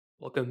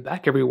Welcome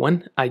back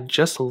everyone. I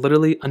just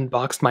literally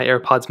unboxed my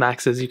AirPods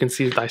Maxes. You can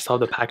see that I still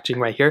have the packaging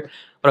right here,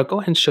 but I'll go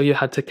ahead and show you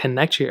how to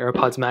connect your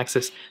AirPods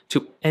Maxes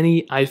to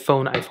any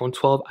iPhone, iPhone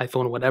 12,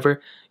 iPhone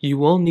whatever. You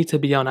will need to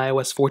be on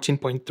iOS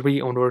 14.3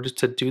 in order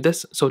to do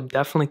this, so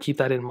definitely keep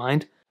that in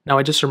mind. Now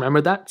I just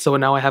remembered that, so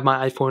now I have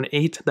my iPhone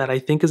 8 that I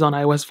think is on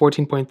iOS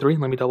 14.3.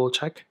 Let me double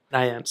check.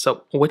 I am.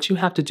 So what you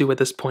have to do at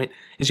this point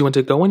is you want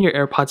to go on your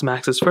AirPods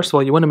Maxes. First of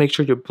all, you want to make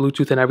sure your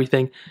Bluetooth and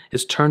everything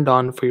is turned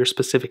on for your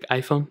specific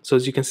iPhone. So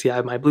as you can see, I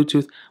have my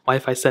Bluetooth,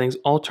 Wi-Fi settings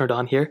all turned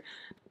on here.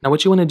 Now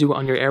what you want to do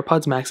on your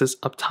AirPods Maxes,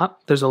 up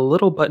top, there's a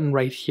little button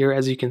right here.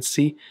 As you can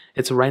see,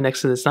 it's right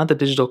next to this. It's not the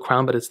digital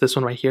crown, but it's this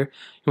one right here.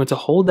 You want to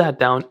hold that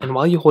down, and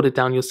while you hold it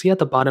down, you'll see at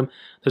the bottom,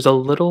 there's a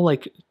little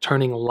like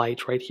turning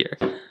light right here.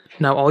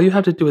 Now all you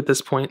have to do at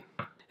this point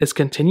is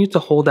continue to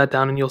hold that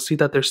down, and you'll see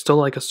that there's still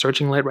like a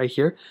searching light right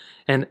here.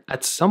 And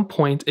at some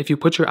point, if you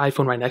put your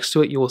iPhone right next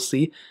to it, you will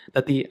see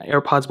that the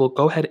AirPods will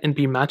go ahead and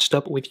be matched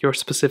up with your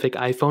specific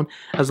iPhone.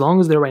 As long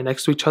as they're right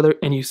next to each other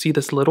and you see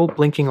this little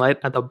blinking light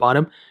at the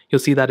bottom, you'll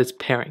see that it's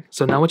pairing.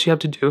 So now what you have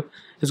to do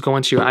is go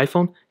into your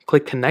iPhone,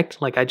 click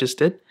connect like I just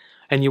did,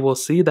 and you will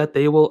see that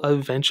they will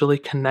eventually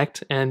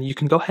connect, and you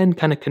can go ahead and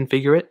kind of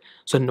configure it.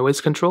 So noise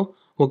control,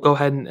 we'll go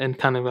ahead and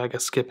kind of like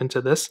skip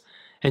into this.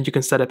 And you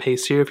can set a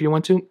pace here if you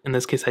want to. In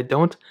this case, I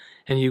don't.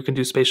 And you can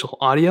do spatial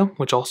audio,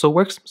 which also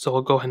works. So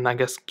I'll go ahead and I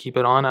guess keep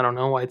it on. I don't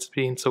know why it's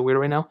being so weird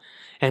right now.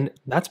 And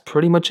that's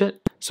pretty much it.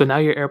 So now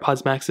your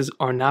AirPods Maxes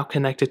are now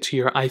connected to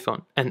your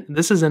iPhone. And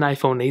this is an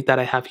iPhone 8 that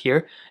I have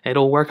here.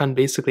 It'll work on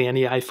basically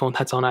any iPhone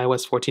that's on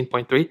iOS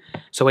 14.3.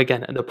 So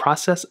again, the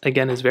process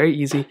again is very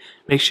easy.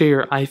 Make sure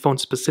your iPhone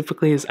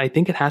specifically is, I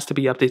think it has to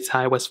be updated to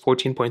iOS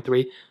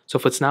 14.3. So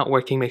if it's not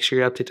working, make sure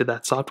you're updated to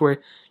that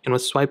software. And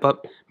with swipe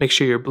up, make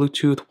sure your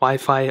Bluetooth,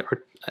 Wi-Fi,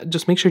 or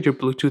just make sure your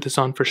Bluetooth is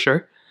on for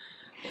sure.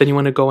 Then you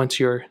want to go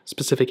into your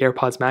specific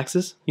AirPods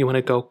Maxes. You want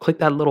to go click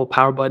that little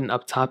power button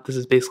up top. This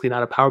is basically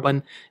not a power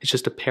button. It's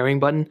just a pairing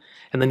button.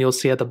 And then you'll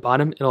see at the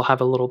bottom, it'll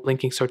have a little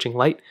blinking searching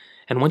light.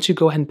 And once you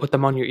go ahead and put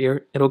them on your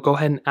ear, it'll go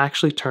ahead and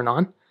actually turn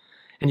on.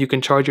 And you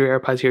can charge your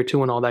AirPods here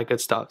too and all that good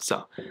stuff.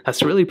 So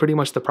that's really pretty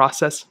much the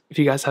process. If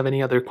you guys have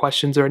any other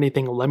questions or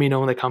anything, let me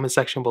know in the comment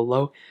section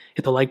below.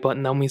 Hit the like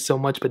button, that means so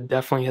much, but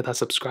definitely hit that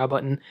subscribe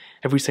button.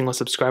 Every single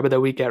subscriber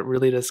that we get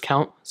really does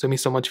count. So it means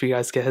so much if you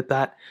guys can hit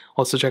that.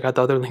 Also check out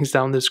the other links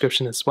down in the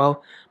description as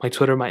well. My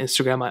Twitter, my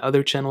Instagram, my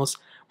other channels.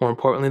 More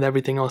importantly than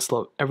everything else,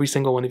 love every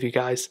single one of you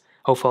guys.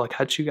 Hopefully I'll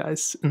catch you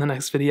guys in the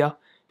next video.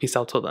 Peace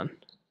out till then.